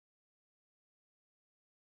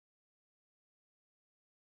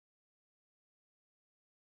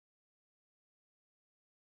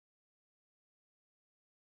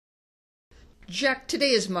Jack,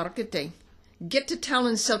 today is market day. Get to town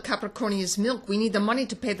and sell Capricornia's milk. We need the money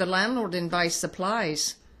to pay the landlord and buy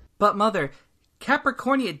supplies. But, Mother,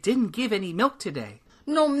 Capricornia didn't give any milk today.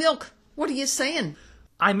 No milk? What are you saying?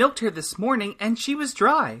 I milked her this morning and she was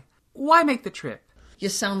dry. Why make the trip? You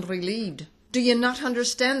sound relieved. Do you not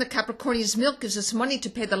understand that Capricornia's milk gives us money to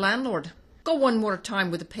pay the landlord? Go one more time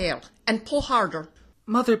with the pail and pull harder.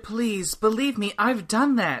 Mother, please, believe me, I've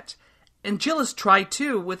done that. And Jill has tried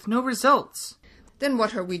too, with no results. Then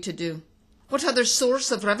what are we to do? What other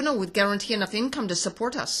source of revenue would guarantee enough income to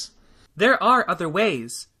support us? There are other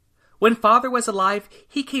ways. When Father was alive,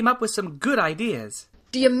 he came up with some good ideas.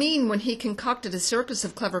 Do you mean when he concocted a circus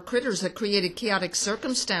of clever critters that created chaotic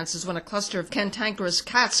circumstances when a cluster of cantankerous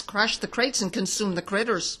cats crashed the crates and consumed the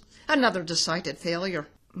critters? Another decided failure.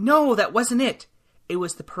 No, that wasn't it. It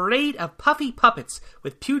was the parade of puffy puppets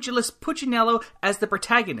with pugilist Puccinello as the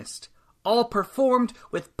protagonist, all performed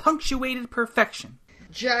with punctuated perfection.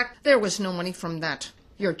 Jack, there was no money from that.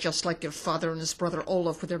 You're just like your father and his brother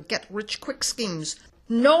Olaf with their get-rich-quick schemes.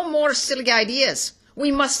 No more silly ideas.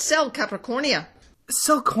 We must sell Capricornia.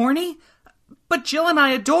 So corny? But Jill and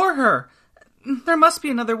I adore her. There must be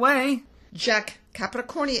another way. Jack,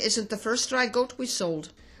 Capricornia isn't the first dry goat we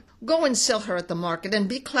sold. Go and sell her at the market and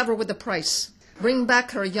be clever with the price. Bring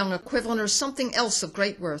back her young equivalent or something else of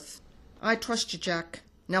great worth. I trust you, Jack.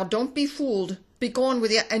 Now don't be fooled. Be gone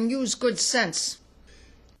with you and use good sense.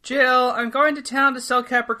 Jill, I'm going to town to sell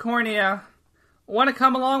Capricornia. Want to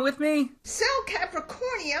come along with me? Sell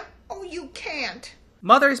Capricornia? Oh, you can't.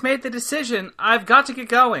 Mother's made the decision. I've got to get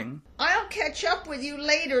going. I'll catch up with you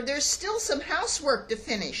later. There's still some housework to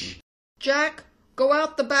finish. Jack, go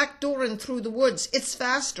out the back door and through the woods. It's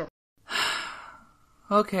faster.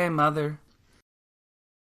 Okay, Mother.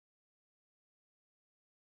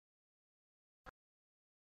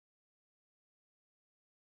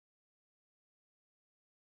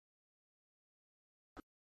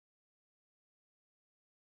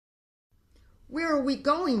 Where are we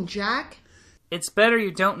going, Jack? It's better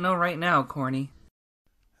you don't know right now, Corny.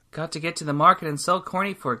 Got to get to the market and sell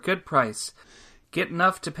Corny for a good price. Get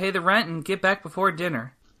enough to pay the rent and get back before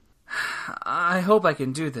dinner. I hope I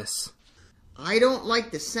can do this. I don't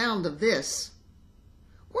like the sound of this.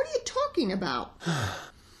 What are you talking about?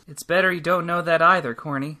 It's better you don't know that either,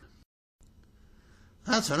 Corny.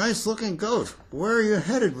 That's a nice-looking goat. Where are you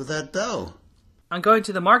headed with that dough? I'm going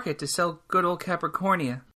to the market to sell good old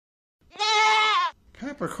Capricornia.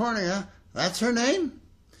 Capricornia? That's her name?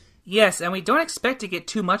 Yes, and we don't expect to get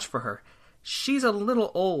too much for her. She's a little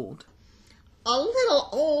old. A little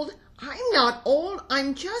old? I'm not old.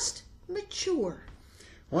 I'm just mature.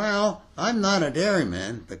 Well, I'm not a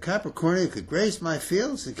dairyman, but Capricornia could graze my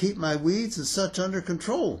fields and keep my weeds and such under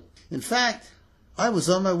control. In fact, I was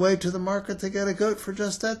on my way to the market to get a goat for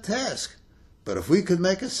just that task. But if we could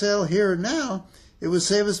make a sale here and now, it would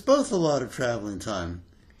save us both a lot of traveling time.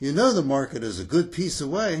 You know the market is a good piece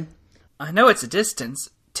away. I know it's a distance.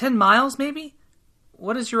 10 miles, maybe?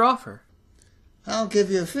 What is your offer? I'll give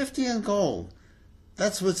you 50 in gold.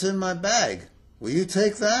 That's what's in my bag. Will you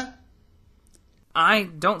take that? I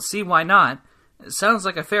don't see why not. It sounds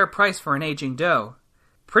like a fair price for an aging doe.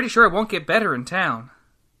 Pretty sure it won't get better in town.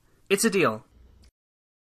 It's a deal.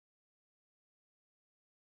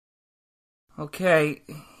 Okay,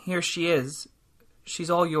 here she is. She's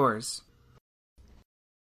all yours.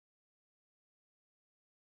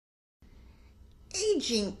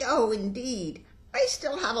 Aging doe, indeed. I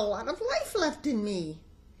still have a lot of life left in me.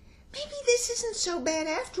 Maybe this isn't so bad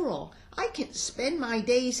after all. I can spend my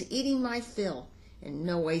days eating my fill, and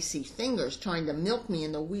no icy fingers trying to milk me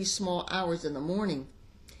in the wee small hours in the morning.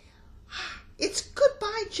 It's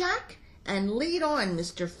goodbye, Jack, and lead on,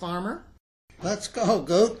 Mr. Farmer. Let's go,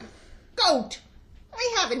 goat. Goat!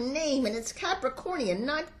 I have a name, and it's Capricornia,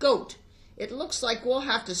 not goat. It looks like we'll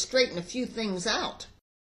have to straighten a few things out.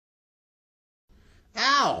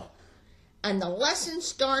 Ow! And the lesson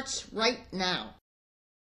starts right now.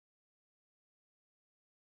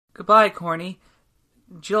 Goodbye, Corny.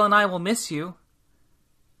 Jill and I will miss you.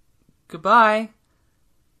 Goodbye.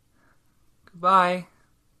 Goodbye.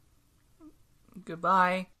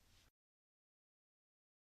 Goodbye.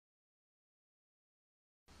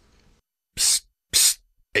 Psst, psst.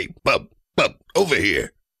 Hey, Bub, over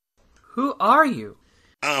here. Who are you?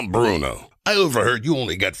 I'm Bruno. I overheard you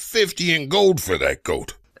only got 50 in gold for that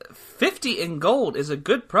goat. 50 in gold is a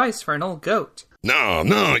good price for an old goat.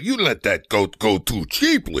 No, you let that goat go too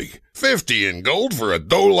cheaply. 50 in gold for a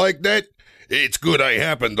doe like that? It's good I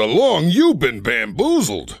happened along. You've been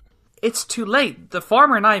bamboozled. It's too late. The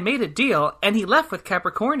farmer and I made a deal, and he left with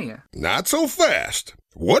Capricornia. Not so fast.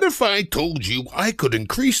 What if I told you I could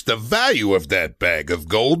increase the value of that bag of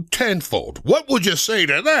gold tenfold? What would you say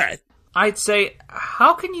to that? I'd say,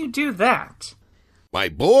 how can you do that? My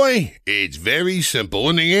boy, it's very simple,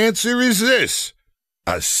 and the answer is this.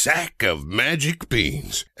 A sack of magic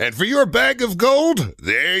beans. And for your bag of gold,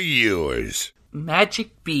 they're yours.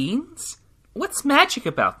 Magic beans? What's magic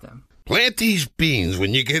about them? Plant these beans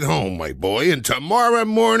when you get home, my boy, and tomorrow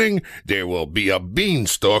morning there will be a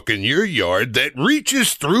beanstalk in your yard that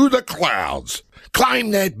reaches through the clouds.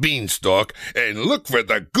 Climb that beanstalk and look for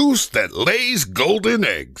the goose that lays golden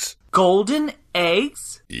eggs. Golden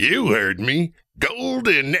eggs? You heard me.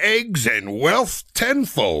 Golden eggs and wealth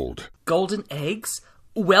tenfold. Golden eggs?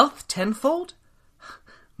 Wealth tenfold?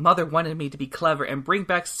 Mother wanted me to be clever and bring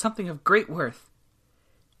back something of great worth.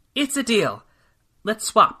 It's a deal. Let's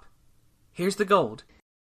swap. Here's the gold.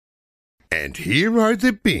 And here are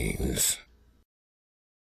the beans.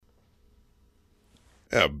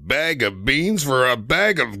 A bag of beans for a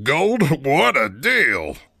bag of gold? What a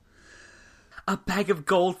deal! A bag of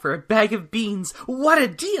gold for a bag of beans. What a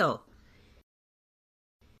deal!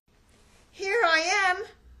 Here I am.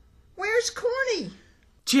 Where's Corny?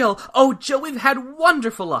 Jill, we've had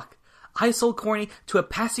wonderful luck. I sold Corny to a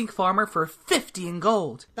passing farmer for 50 in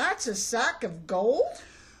gold. That's a sack of gold?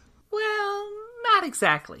 Well, not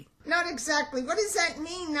exactly. Not exactly. What does that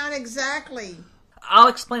mean, not exactly? I'll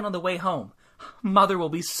explain on the way home. Mother will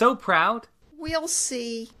be so proud. We'll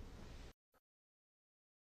see.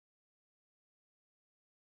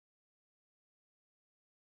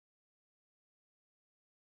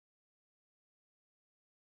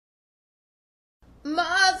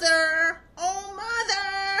 Mother! Oh,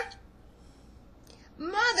 Mother!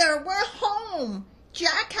 Mother, we're home.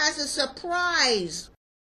 Jack has a surprise.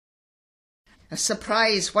 A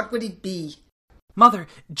surprise? What would it be? Mother,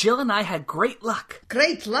 Jill and I had great luck.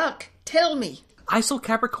 Great luck. Tell me. I sold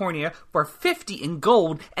Capricornia for 50 in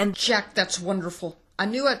gold and... Jack, that's wonderful. I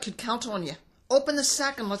knew I could count on you. Open the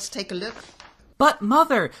sack and let's take a look. But,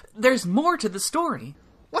 Mother, there's more to the story.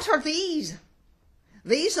 What are these?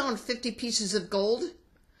 These aren't 50 pieces of gold.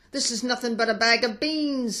 This is nothing but a bag of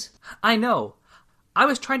beans. I know. I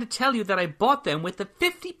was trying to tell you that I bought them with the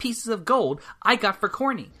 50 pieces of gold I got for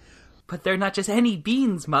Corny. But they're not just any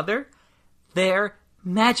beans, Mother. They're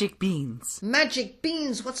magic beans. Magic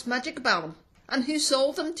beans? What's magic about them? And who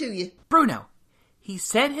sold them to you? Bruno. He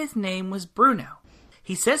said his name was Bruno.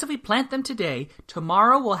 He says if we plant them today,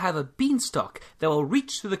 tomorrow we'll have a beanstalk that will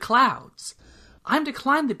reach through the clouds. I'm to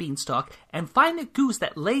climb the beanstalk and find a goose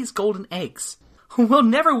that lays golden eggs. We'll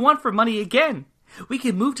never want for money again. We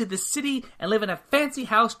can move to the city and live in a fancy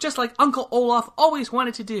house just like Uncle Olaf always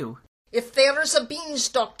wanted to do. If there is a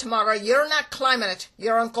beanstalk tomorrow, you're not climbing it.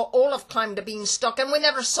 Your Uncle Olaf climbed a beanstalk and we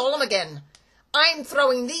never saw him again. I'm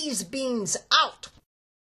throwing these beans out.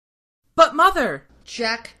 But, Mother...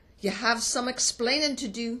 Jack, you have some explaining to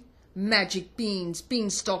do. Magic beans,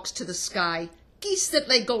 beanstalks to the sky, geese that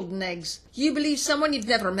lay golden eggs. You believe someone you've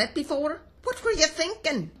never met before? What were you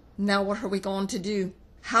thinking? Now what are we going to do?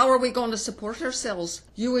 How are we going to support ourselves?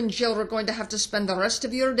 You and Jill are going to have to spend the rest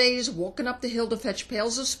of your days walking up the hill to fetch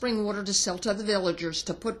pails of spring water to sell to the villagers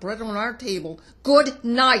to put bread on our table. Good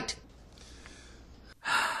night.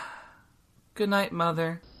 Good night,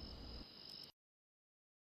 Mother.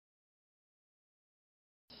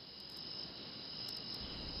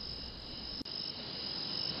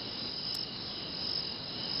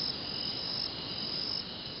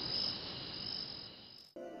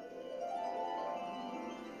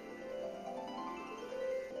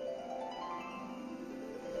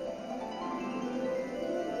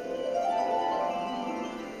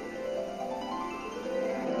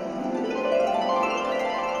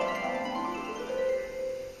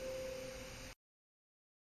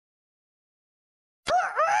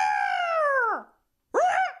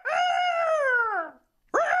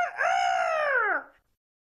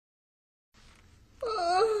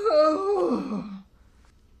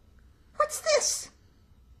 What's this?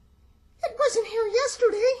 It wasn't here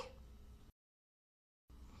yesterday.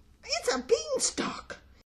 It's a beanstalk.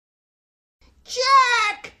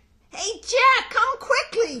 Jack! Hey, Jack, come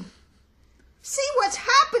quickly. See what's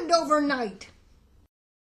happened overnight.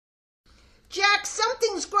 Jack,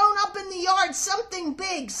 something's grown up in the yard, something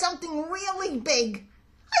big, something really big.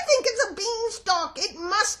 I think it's a beanstalk. It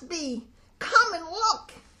must be. Come and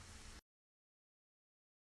look.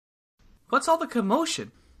 What's all the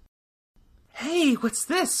commotion? Hey, what's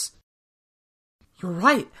this? You're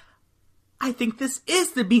right. I think this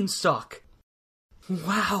is the beanstalk.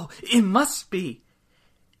 Wow, it must be.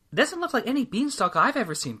 It doesn't look like any beanstalk I've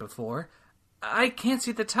ever seen before. I can't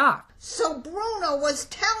see the top. So Bruno was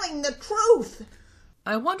telling the truth.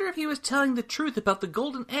 I wonder if he was telling the truth about the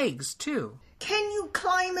golden eggs, too. Can you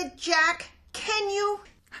climb it, Jack? Can you?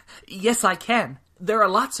 Yes, I can. There are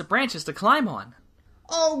lots of branches to climb on.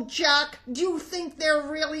 Oh, Jack, do you think there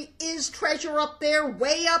really is treasure up there,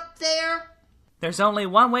 way up there? There's only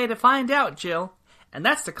one way to find out, Jill, and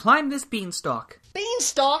that's to climb this beanstalk.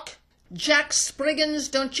 Beanstalk? Jack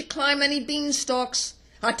Spriggins, don't you climb any beanstalks.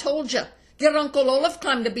 I told you, your Uncle Olaf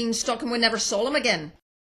climbed a beanstalk and we never saw him again.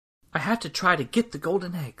 I have to try to get the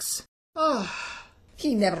golden eggs. Oh,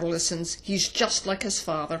 he never listens. He's just like his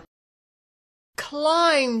father.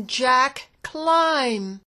 Climb, Jack,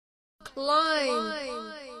 climb. Climb.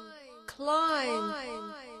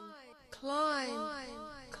 Climb. Climb.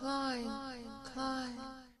 Climb. Climb.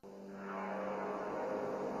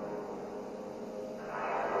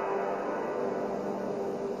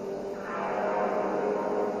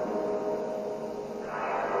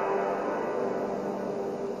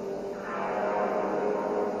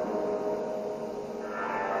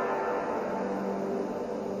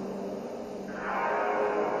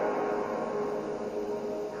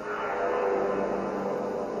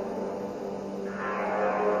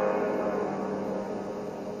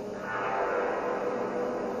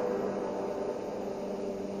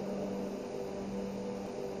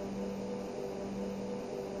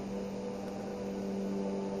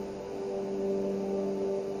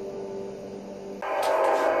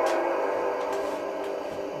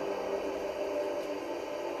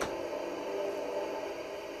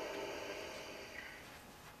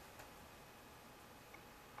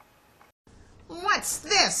 What's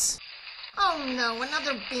this? Oh no,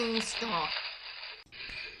 another beanstalk.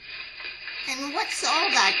 And what's all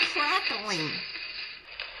that crackling?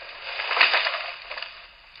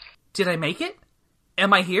 Did I make it?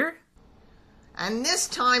 Am I here? And this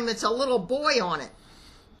time it's a little boy on it.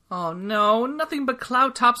 Oh no, nothing but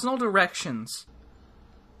cloud tops in all directions.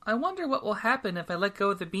 I wonder what will happen if I let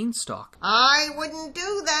go of the beanstalk. I wouldn't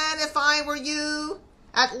do that if I were you.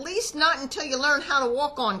 At least not until you learn how to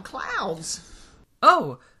walk on clouds.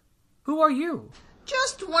 Oh, who are you?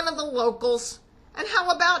 Just one of the locals. And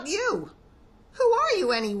how about you? Who are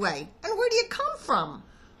you anyway? And where do you come from?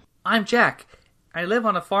 I'm Jack. I live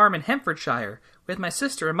on a farm in Hertfordshire with my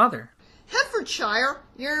sister and mother. Hertfordshire?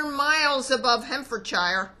 You're miles above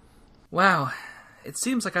Hertfordshire. Wow, it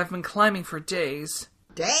seems like I've been climbing for days.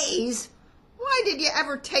 Days? Why did you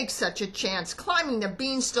ever take such a chance climbing the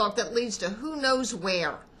beanstalk that leads to who knows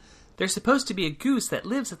where? There's supposed to be a goose that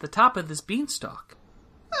lives at the top of this beanstalk.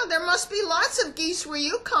 Well, there must be lots of geese where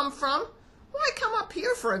you come from. Why come up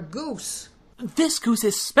here for a goose? This goose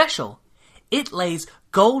is special. It lays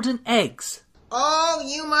golden eggs. Oh,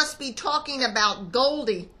 you must be talking about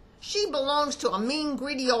Goldie. She belongs to a mean,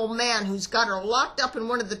 greedy old man who's got her locked up in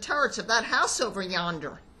one of the turrets of that house over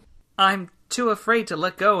yonder. I'm too afraid to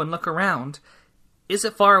let go and look around. Is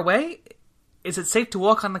it far away? Is it safe to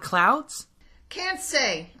walk on the clouds? Can't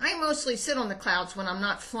say. I mostly sit on the clouds when I'm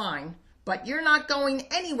not flying. But you're not going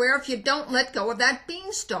anywhere if you don't let go of that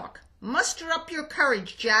beanstalk. Muster up your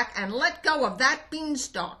courage, Jack, and let go of that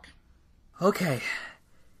beanstalk. Okay.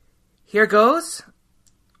 Here goes.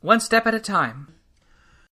 One step at a time.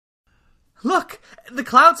 Look! The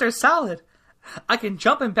clouds are solid. I can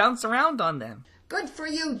jump and bounce around on them. Good for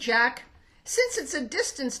you, Jack. Since it's a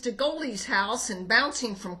distance to Goldie's house and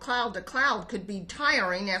bouncing from cloud to cloud could be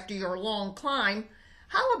tiring after your long climb,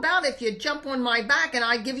 how about if you jump on my back and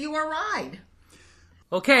I give you a ride?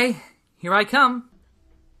 Okay, here I come.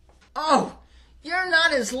 Oh, you're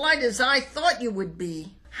not as light as I thought you would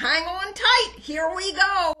be. Hang on tight, here we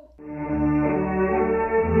go.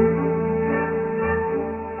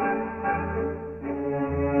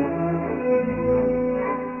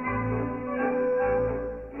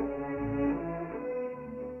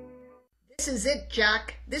 This is it,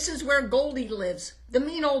 Jack. This is where Goldie lives. The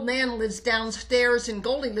mean old man lives downstairs and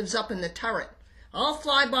Goldie lives up in the turret. I'll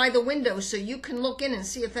fly by the window so you can look in and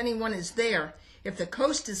see if anyone is there. If the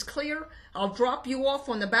coast is clear, I'll drop you off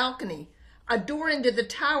on the balcony. A door into the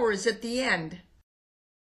tower is at the end.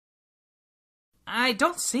 I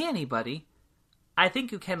don't see anybody. I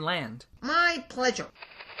think you can land. My pleasure.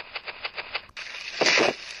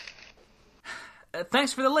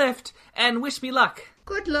 Thanks for the lift, and wish me luck.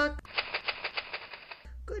 Good luck.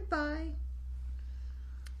 Goodbye.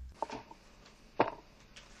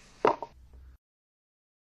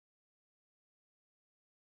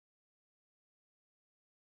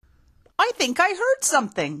 I think I heard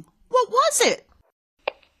something. What was it?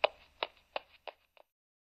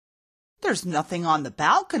 There's nothing on the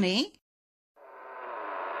balcony.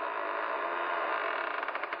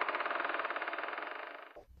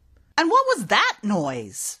 And what was that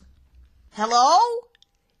noise? Hello?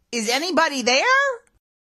 Is anybody there?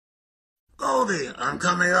 Goldie, I'm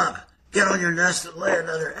coming up. Get on your nest and lay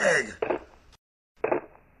another egg.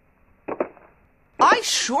 I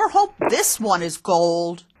sure hope this one is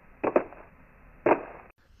gold.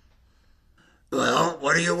 Well,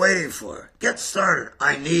 what are you waiting for? Get started.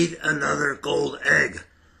 I need another gold egg.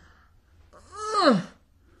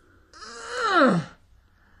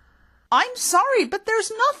 I'm sorry, but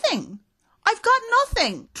there's nothing. I've got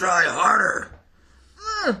nothing. Try harder.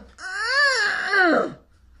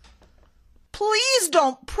 Please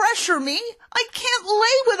don't pressure me. I can't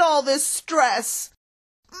lay with all this stress.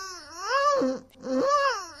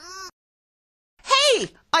 Hey,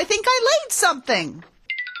 I think I laid something.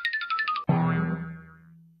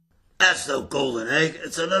 That's no golden egg.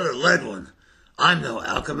 It's another lead one. I'm no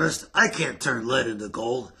alchemist. I can't turn lead into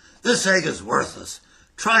gold. This egg is worthless.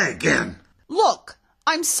 Try again. Look,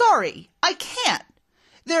 I'm sorry. I can't.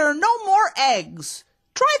 There are no more eggs.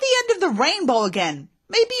 Try the end of the rainbow again.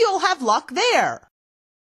 Maybe you'll have luck there.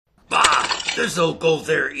 Bah! There's no gold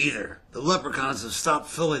there either. The leprechauns have stopped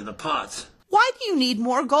filling the pots. Why do you need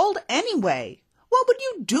more gold anyway? What would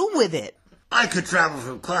you do with it? I could travel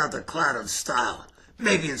from cloud to cloud in style.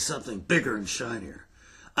 Maybe in something bigger and shinier.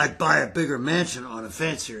 I'd buy a bigger mansion on a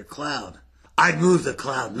fancier cloud. I'd move to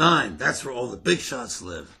Cloud 9. That's where all the big shots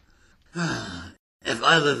live. If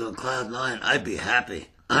I lived on Cloud 9, I'd be happy.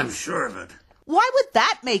 I'm sure of it. Why would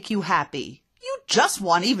that make you happy? You just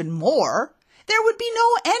want even more. There would be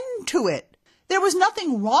no end to it. There was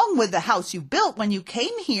nothing wrong with the house you built when you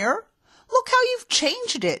came here. Look how you've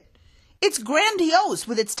changed it. It's grandiose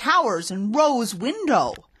with its towers and rose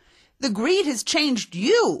window. The greed has changed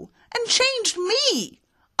you and changed me.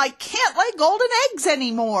 I can't lay golden eggs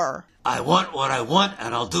anymore. I want what I want,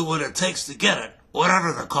 and I'll do what it takes to get it,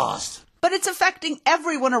 whatever the cost. But it's affecting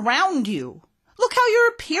everyone around you. Look how your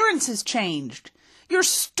appearance has changed. You're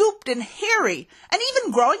stooped and hairy and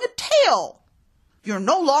even growing a tail. You're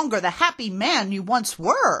no longer the happy man you once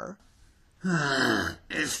were.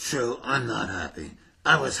 It's true, I'm not happy.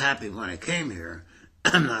 I was happy when I came here.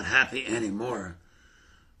 I'm not happy anymore.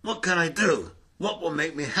 What can I do? What will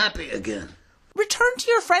make me happy again? Return to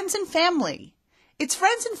your friends and family. It's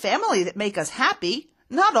friends and family that make us happy,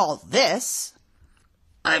 not all this.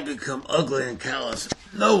 I've become ugly and callous.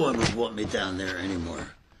 No one would want me down there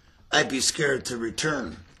anymore. I'd be scared to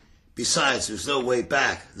return. Besides, there's no way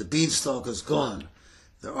back. The beanstalk is gone.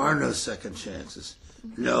 There are no second chances.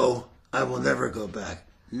 No, I will never go back.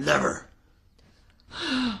 Never.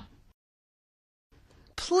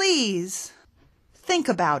 Please, think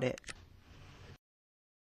about it.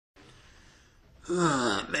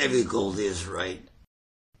 Maybe Goldie is right.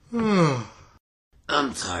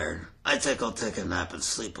 I'm tired. I think I'll take a nap and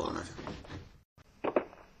sleep on it.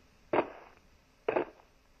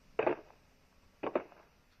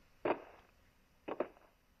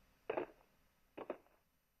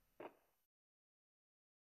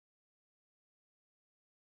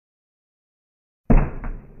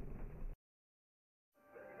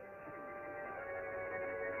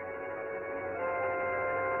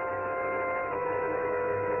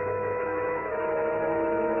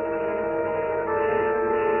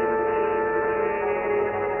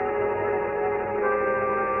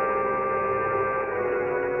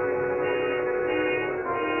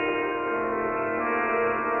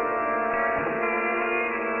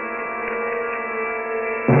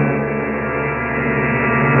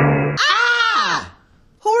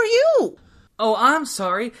 Oh, I'm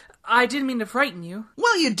sorry. I didn't mean to frighten you.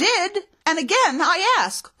 Well, you did. And again, I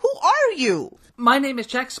ask, who are you? My name is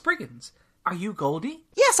Jack Spriggins. Are you Goldie?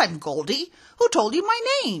 Yes, I'm Goldie. Who told you my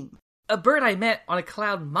name? A bird I met on a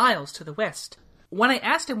cloud miles to the west. When I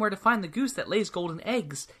asked him where to find the goose that lays golden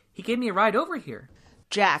eggs, he gave me a ride over here.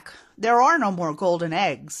 Jack, there are no more golden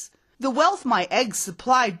eggs. The wealth my eggs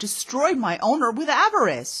supplied destroyed my owner with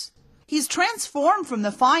avarice. He's transformed from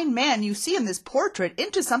the fine man you see in this portrait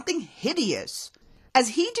into something hideous. As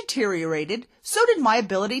he deteriorated, so did my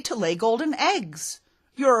ability to lay golden eggs.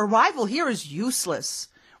 Your arrival here is useless.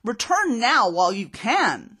 Return now while you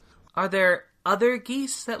can. Are there other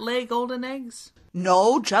geese that lay golden eggs?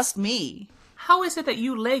 No, just me. How is it that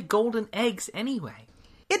you lay golden eggs anyway?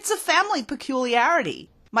 It's a family peculiarity.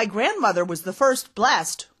 My grandmother was the first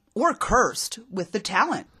blessed, or cursed, with the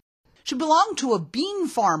talent. She belonged to a bean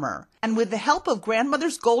farmer, and with the help of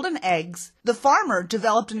grandmother's golden eggs, the farmer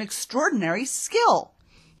developed an extraordinary skill.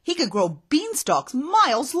 He could grow beanstalks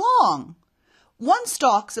miles long. One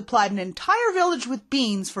stalk supplied an entire village with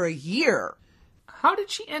beans for a year. How did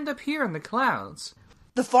she end up here in the clouds?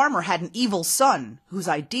 The farmer had an evil son whose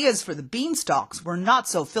ideas for the beanstalks were not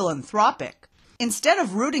so philanthropic. Instead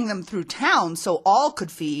of rooting them through town so all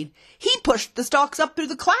could feed, he pushed the stalks up through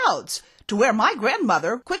the clouds to where my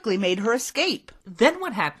grandmother quickly made her escape. Then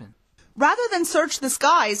what happened? Rather than search the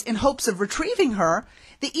skies in hopes of retrieving her,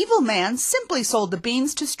 the evil man simply sold the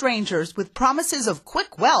beans to strangers with promises of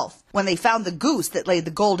quick wealth when they found the goose that laid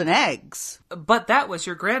the golden eggs. But that was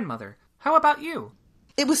your grandmother. How about you?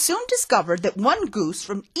 It was soon discovered that one goose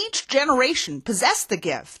from each generation possessed the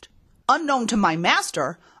gift. Unknown to my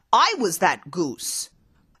master, I was that goose.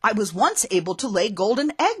 I was once able to lay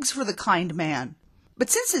golden eggs for the kind man. But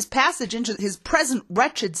since his passage into his present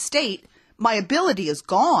wretched state, my ability is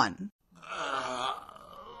gone.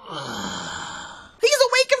 He's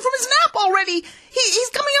awakened from his nap already. He's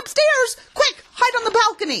coming upstairs. Quick, hide on the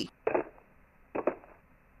balcony.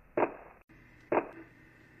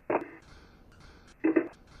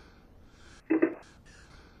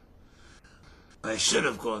 I should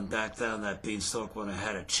have gone back down that beanstalk when I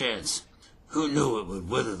had a chance. Who knew it would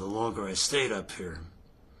wither the longer I stayed up here?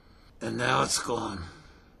 And now it's gone.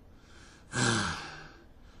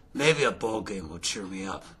 Maybe a ball game will cheer me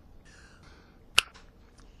up.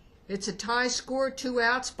 It's a tie score, 2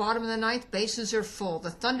 outs, bottom of the ninth, bases are full. The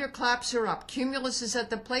thunderclaps are up. Cumulus is at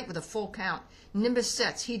the plate with a full count. Nimbus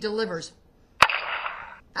sets, he delivers.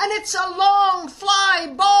 And it's a long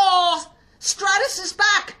fly ball! Stratus is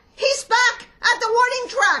back! He's back at the warning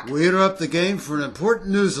track! We interrupt the game for an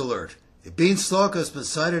important news alert. A beanstalk has been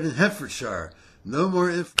sighted in Hertfordshire. No more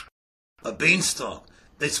A beanstalk.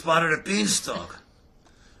 They spotted a beanstalk.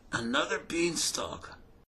 Another beanstalk.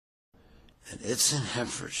 And it's in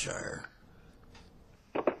Hertfordshire.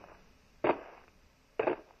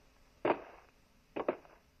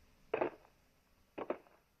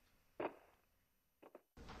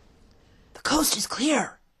 The coast is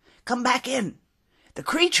clear. Come back in. The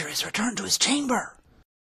creature has returned to his chamber.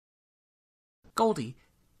 Goldie,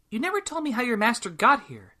 you never told me how your master got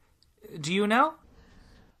here. Do you know?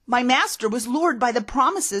 My master was lured by the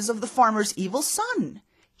promises of the farmer's evil son.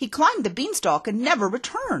 He climbed the beanstalk and never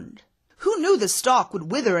returned. Who knew the stalk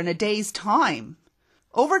would wither in a day's time?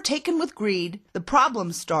 Overtaken with greed, the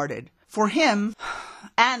problem started, for him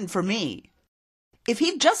and for me. If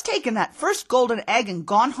he'd just taken that first golden egg and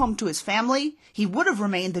gone home to his family, he would have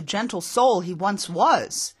remained the gentle soul he once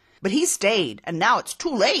was. But he stayed, and now it's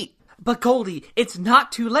too late. But Goldie, it's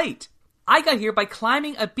not too late. I got here by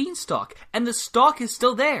climbing a beanstalk, and the stalk is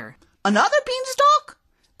still there. Another beanstalk?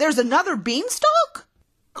 There's another beanstalk?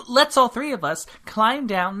 Let's all three of us climb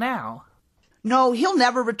down now. No, he'll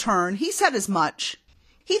never return. He said as much.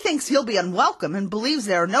 He thinks he'll be unwelcome and believes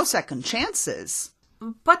there are no second chances.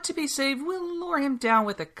 But to be safe, we'll lure him down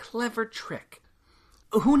with a clever trick.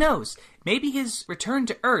 Who knows? Maybe his return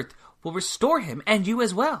to Earth will restore him and you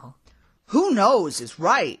as well. Who knows is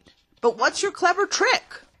right. But what's your clever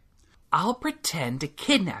trick? I'll pretend to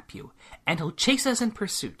kidnap you, and he'll chase us in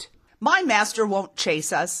pursuit. My master won't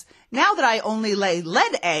chase us. Now that I only lay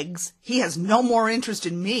lead eggs, he has no more interest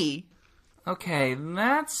in me. Okay,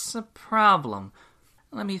 that's a problem.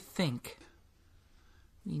 Let me think.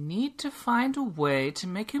 We need to find a way to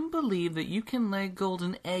make him believe that you can lay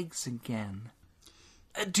golden eggs again.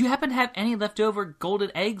 Do you happen to have any leftover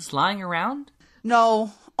golden eggs lying around?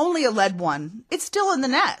 No, only a lead one. It's still in the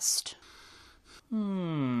nest.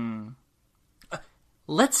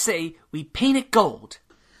 Let's say we paint it gold.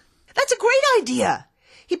 That's a great idea.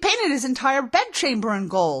 He painted his entire bedchamber in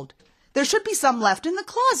gold. There should be some left in the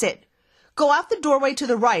closet. Go out the doorway to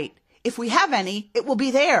the right. If we have any, it will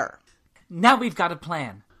be there. Now we've got a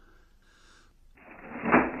plan.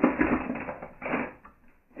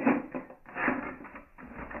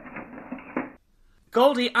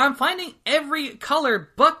 Goldie, I'm finding every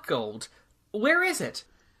color but gold. Where is it?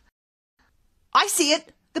 I see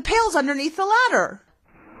it. The pail's underneath the ladder.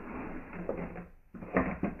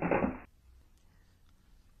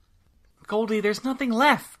 Goldie, there's nothing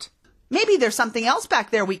left. Maybe there's something else back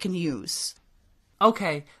there we can use.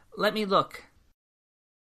 Okay, let me look.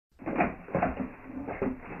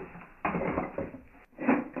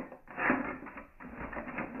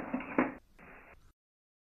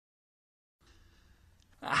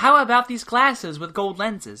 How about these glasses with gold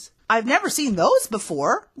lenses? I've never seen those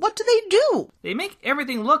before. What do they do? They make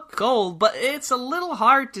everything look gold, but it's a little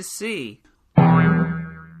hard to see.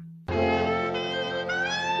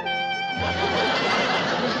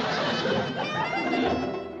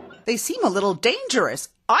 They seem a little dangerous.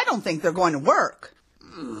 I don't think they're going to work.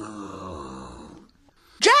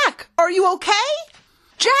 Jack, are you okay?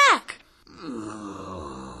 Jack!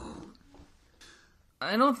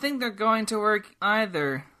 I don't think they're going to work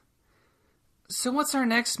either. So what's our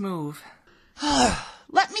next move?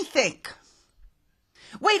 Let me think.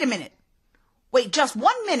 Wait a minute. Wait just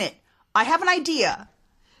 1 minute. I have an idea.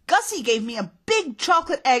 Gussie gave me a big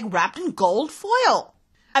chocolate egg wrapped in gold foil.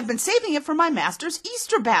 I've been saving it for my master's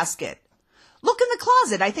Easter basket. Look in the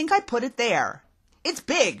closet. I think I put it there. It's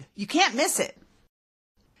big. You can't miss it.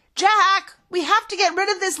 Jack, we have to get rid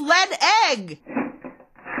of this lead egg.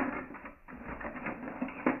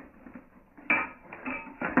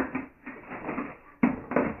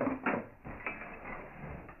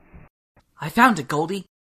 I found it, Goldie.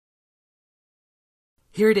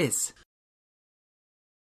 Here it is.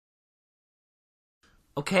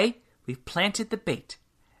 Okay, we've planted the bait.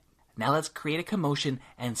 Now let's create a commotion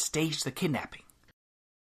and stage the kidnapping.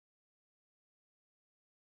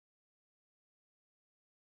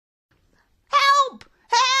 Help!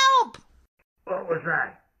 Help! What was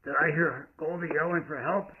that? Did I hear Goldie yelling for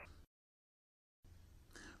help?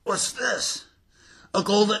 What's this? A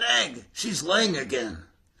golden egg. She's laying again.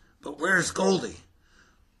 But where's Goldie?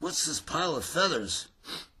 What's this pile of feathers?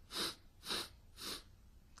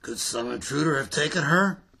 Could some intruder have taken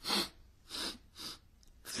her?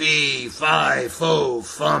 Fee, fi, fo,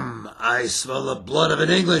 fum. I smell the blood of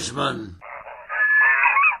an Englishman.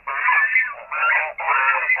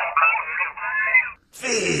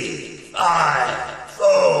 Fee, fi,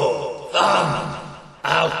 fo, fum.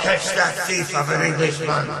 I'll catch that thief of an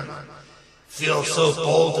Englishman. Feel so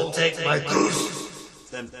bold to take my goose,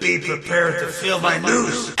 then be prepared to feel my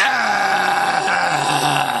noose.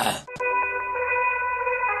 Ah!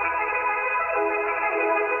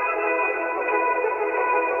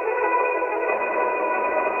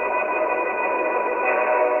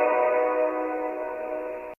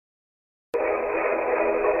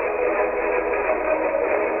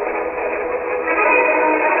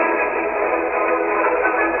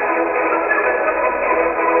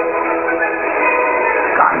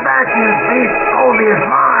 Come back, you thief! Goldie is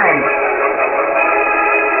mine!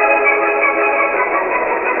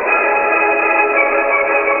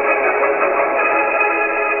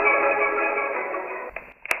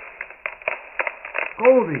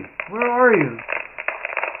 Goldie, where are you?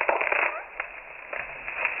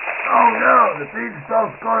 Oh no, the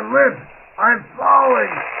beanstalk's gone limp! I'm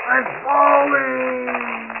falling! I'm falling!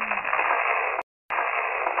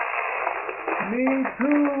 Me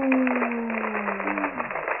too!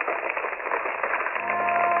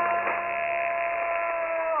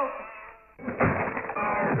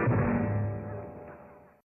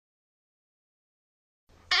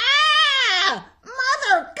 Ah!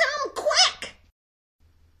 Mother, come quick!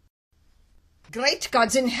 Great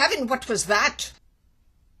gods in heaven, what was that?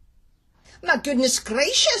 My goodness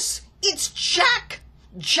gracious, it's Jack!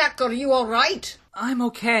 Jack, are you all right? I'm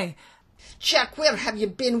okay. Jack, where have you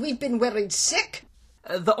been? We've been worried sick.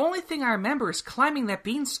 The only thing I remember is climbing that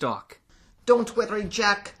beanstalk. Don't worry,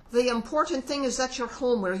 Jack. The important thing is that you're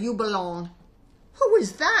home where you belong. Who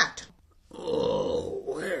is that? Oh,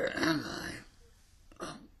 where am I?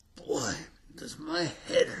 Oh, boy, does my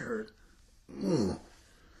head hurt. Ooh.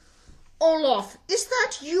 Olaf, is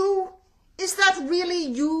that you? Is that really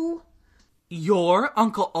you? You're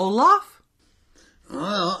Uncle Olaf?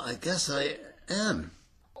 Well, I guess I am.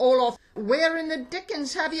 Olaf, where in the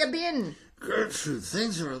dickens have you been? Gertrude,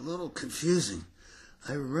 things are a little confusing.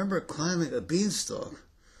 I remember climbing a beanstalk,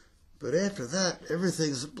 but after that,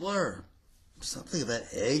 everything's a blur. Something about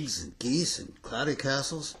eggs and geese and cloudy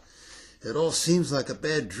castles. It all seems like a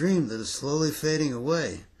bad dream that is slowly fading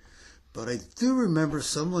away. But I do remember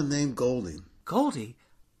someone named Goldie. Goldie?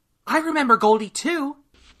 I remember Goldie too.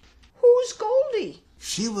 Who's Goldie?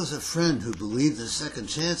 She was a friend who believed in second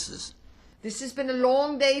chances. This has been a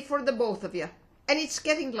long day for the both of you, and it's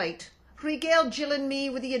getting late. Regale Jill and me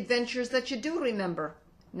with the adventures that you do remember.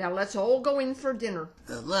 Now let's all go in for dinner.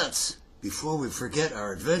 Let's, before we forget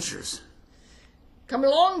our adventures. Come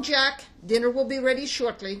along, Jack. Dinner will be ready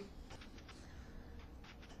shortly.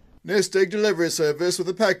 Nest egg delivery service with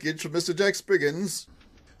a package from Mr. Jack Spriggins.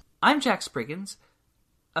 I'm Jack Spriggins.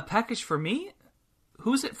 A package for me?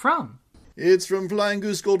 Who's it from? It's from Flying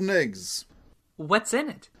Goose Golden Eggs. What's in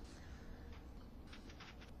it?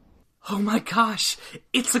 Oh my gosh,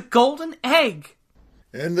 it's a golden egg!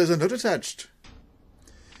 And there's a note attached.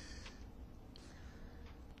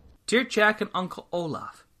 Dear Jack and Uncle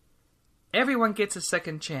Olaf, everyone gets a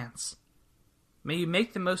second chance. May you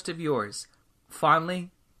make the most of yours. Fondly,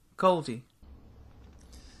 Goldie.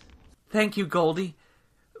 Thank you, Goldie.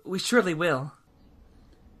 We surely will.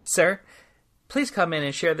 Sir, please come in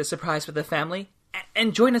and share the surprise with the family,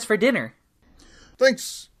 and join us for dinner.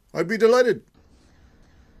 Thanks, I'd be delighted.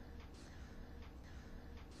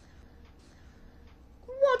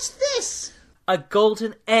 What's this? A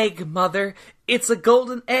golden egg, Mother. It's a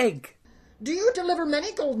golden egg. Do you deliver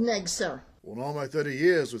many golden eggs, sir? Well, in all my 30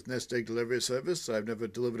 years with Nest Egg Delivery Service, I've never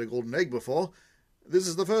delivered a golden egg before. This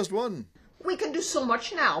is the first one. We can do so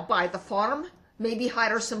much now. Buy the farm, maybe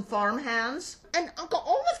hire some farm hands. And Uncle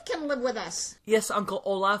Olaf can live with us. Yes, Uncle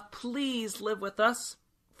Olaf, please live with us.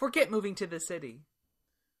 Forget moving to the city.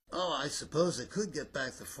 Oh, I suppose I could get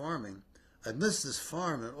back to farming. I'd miss this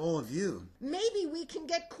farm and all of you. Maybe we can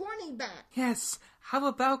get Corny back. Yes, how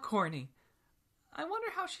about Corny? I wonder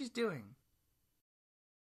how she's doing.